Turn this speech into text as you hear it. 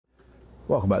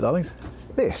Welcome back, darlings.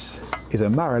 This is a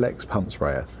Marolex pump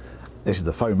sprayer. This is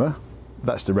the Foamer,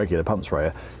 that's the regular pump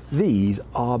sprayer. These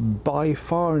are by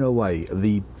far and away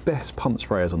the best pump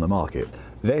sprayers on the market.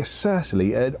 They're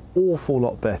certainly an awful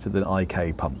lot better than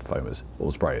IK pump foamers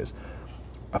or sprayers.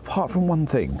 Apart from one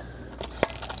thing,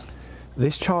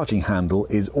 this charging handle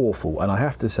is awful, and I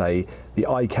have to say the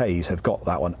IKs have got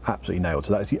that one absolutely nailed.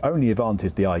 So that's the only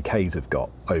advantage the IKs have got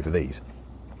over these.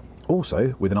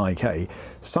 Also, with an IK,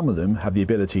 some of them have the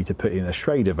ability to put in a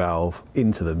Schrader valve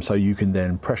into them, so you can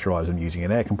then pressurize them using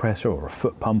an air compressor or a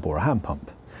foot pump or a hand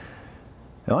pump.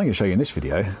 Now I'm going to show you in this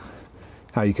video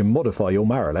how you can modify your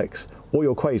Marolex or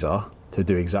your Quasar to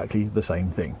do exactly the same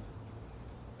thing.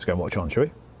 Let's go and watch on, shall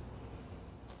we?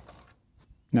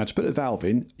 Now, to put a valve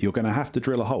in, you're going to have to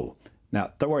drill a hole.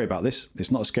 Now, don't worry about this.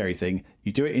 It's not a scary thing.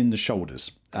 You do it in the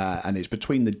shoulders, and it's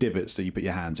between the divots that you put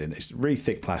your hands in. It's really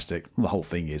thick plastic. The whole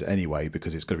thing is anyway,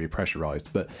 because it's going to be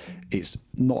pressurized, but it's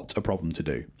not a problem to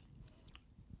do.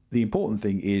 The important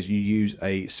thing is you use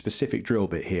a specific drill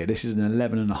bit here. This is an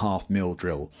 11.5mm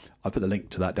drill. I'll put the link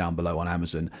to that down below on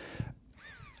Amazon.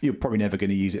 You're probably never going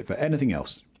to use it for anything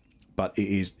else, but it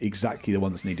is exactly the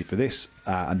one that's needed for this,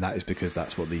 and that is because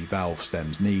that's what the valve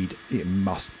stems need. It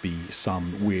must be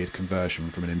some weird conversion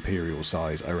from an imperial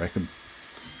size, I reckon.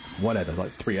 Whatever,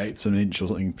 like 3/8 of an inch or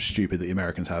something stupid that the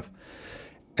Americans have.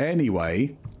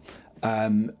 Anyway,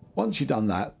 once you've done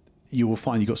that, you will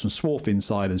find you've got some swarf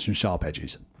inside and some sharp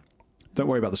edges. Don't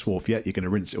worry about the swarf yet. You're going to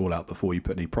rinse it all out before you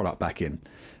put any product back in.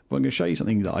 But I'm going to show you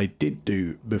something that I did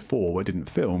do before, I didn't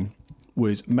film,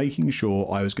 was making sure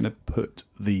I was going to put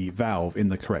the valve in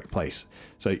the correct place.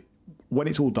 So when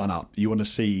it's all done up, you want to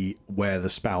see where the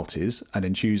spout is and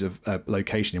then choose a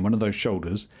location in one of those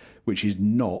shoulders which is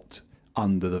not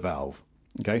under the valve.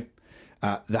 Okay,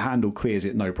 the handle clears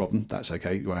it, no problem. That's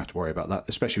okay. You won't have to worry about that,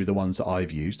 especially with the ones that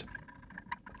I've used.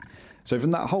 So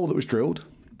from that hole that was drilled,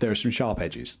 there are some sharp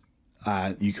edges.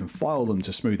 You can file them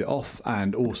to smooth it off,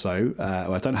 and also,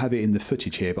 I don't have it in the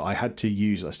footage here, but I had to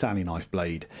use a Stanley knife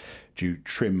blade to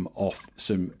trim off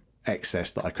some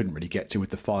excess that I couldn't really get to with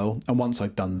the file. And once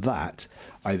I'd done that,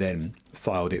 I then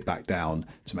filed it back down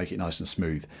to make it nice and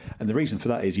smooth. And the reason for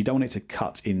that is you don't want it to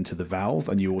cut into the valve,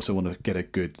 and you also want to get a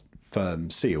good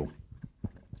firm seal.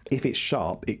 If it's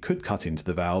sharp, it could cut into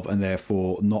the valve and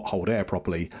therefore not hold air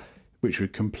properly, which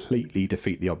would completely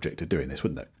defeat the object of doing this,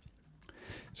 wouldn't it?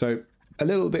 So a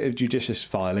little bit of judicious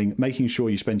filing, making sure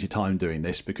you spend your time doing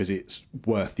this because it's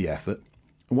worth the effort.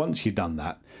 Once you've done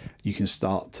that, you can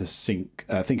start to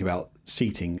think about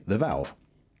seating the valve.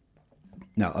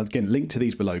 Now, again, link to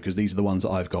these below because these are the ones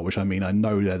that I've got, which I mean, I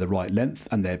know they're the right length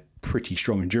and they're pretty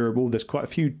strong and durable. There's quite a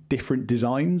few different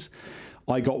designs.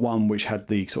 I got one which had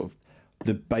the sort of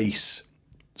the base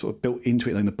sort of built into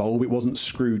it in the bulb. It wasn't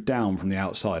screwed down from the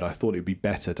outside. I thought it would be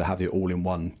better to have it all in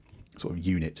one sort of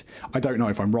unit. I don't know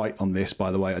if I'm right on this,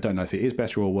 by the way. I don't know if it is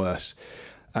better or worse.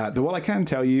 But what I can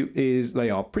tell you is they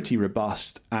are pretty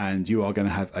robust, and you are going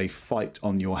to have a fight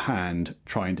on your hand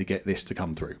trying to get this to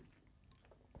come through.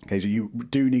 Okay, so you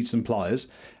do need some pliers,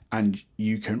 and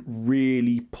you can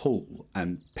really pull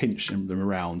and pinch them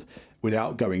around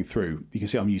without going through. You can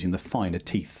see I'm using the finer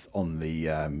teeth on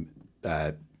the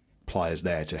pliers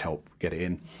there to help get it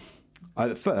in.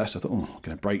 At first I thought, oh, I'm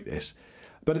going to break this,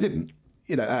 but I didn't.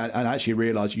 You know, and I actually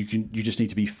realised you just need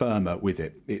to be firmer with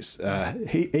it. It's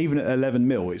even at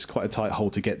 11mm, it's quite a tight hole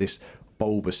to get this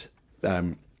bulbous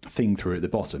thing through at the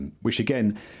bottom. Which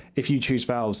again, if you choose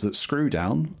valves that screw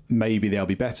down, maybe they'll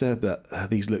be better. But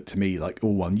these look to me like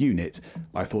all one unit.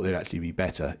 I thought they'd actually be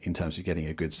better in terms of getting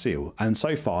a good seal, and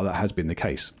so far that has been the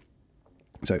case.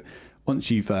 So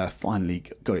once you've finally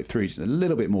got it through, just a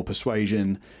little bit more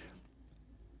persuasion,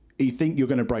 you think you're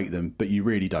going to break them, but you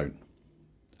really don't.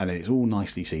 And then it's all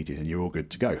nicely seated and you're all good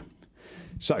to go.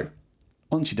 So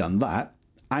once you've done that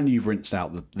and you've rinsed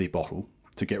out the bottle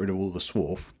to get rid of all the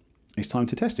swarf, it's time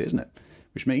to test it, isn't it?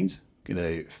 Which means you're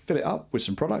going to fill it up with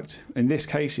some product. In this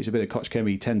case, it's a bit of Koch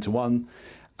Chemie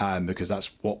 10:1 because that's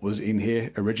what was in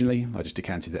here originally. I just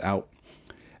decanted it out.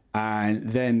 And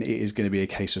then it is going to be a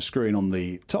case of screwing on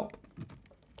the top.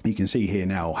 You can see here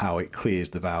now how it clears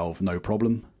the valve, no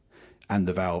problem. And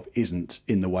the valve isn't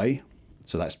in the way.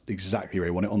 So that's exactly where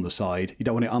you want it, on the side. You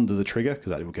don't want it under the trigger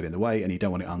because that will get in the way, and you don't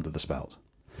want it under the spout.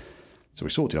 So we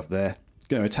sorted off there.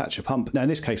 Going to attach a pump. Now in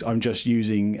this case, I'm just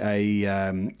using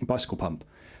a bicycle pump,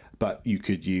 but you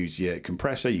could use your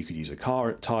compressor, you could use a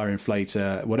car tire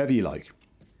inflator, whatever you like.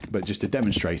 But just to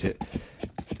demonstrate it,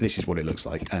 this is what it looks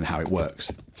like and how it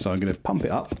works. So I'm going to pump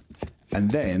it up and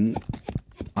then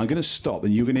I'm going to stop,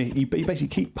 and you basically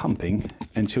keep pumping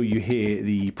until you hear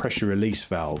the pressure release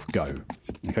valve go.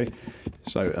 Okay,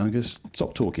 so I'm going to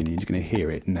stop talking. You're just going to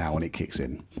hear it now when it kicks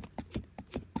in.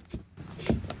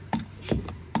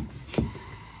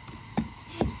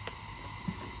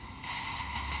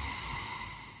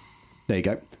 There you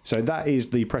go. So that is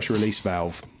the pressure release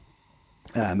valve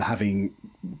having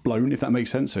blown, if that makes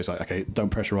sense. So it's like, okay,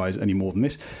 don't pressurize any more than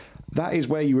this. That is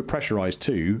where you would pressurize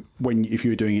to if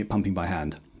you were doing it pumping by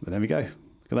hand. But there we go.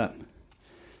 Look at that.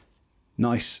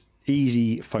 Nice,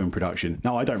 easy foam production.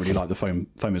 Now, I don't really like the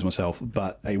foamers myself,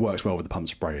 but it works well with the pump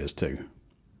sprayers too.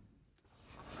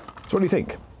 So what do you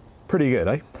think? Pretty good,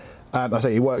 eh? I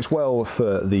say it works well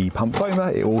for the pump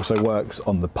foamer. It also works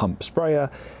on the pump sprayer.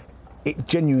 It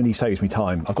genuinely saves me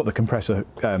time. I've got the compressor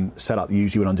set up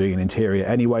usually when I'm doing an interior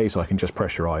anyway, so I can just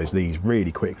pressurize these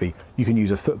really quickly. You can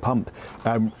use a foot pump.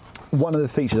 One of the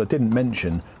features I didn't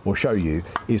mention or show you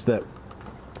is that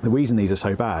the reason these are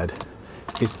so bad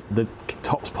is the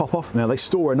tops pop off. Now they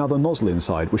store another nozzle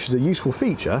inside, which is a useful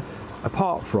feature,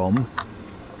 apart from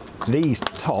these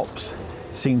tops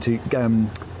seem to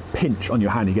pinch on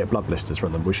your hand. You get blood blisters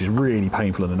from them, which is really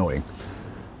painful and annoying.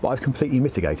 But I've completely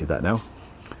mitigated that now.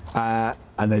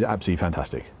 And they're absolutely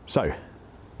fantastic. So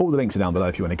all the links are down below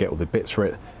if you want to get all the bits for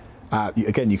it.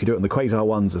 Again, you could do it on the Quasar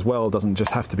ones as well. It doesn't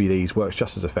just have to be these, works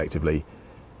just as effectively.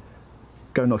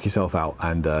 Go knock yourself out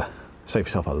and save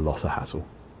yourself a lot of hassle.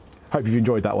 Hope you've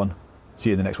enjoyed that one. See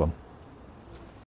you in the next one.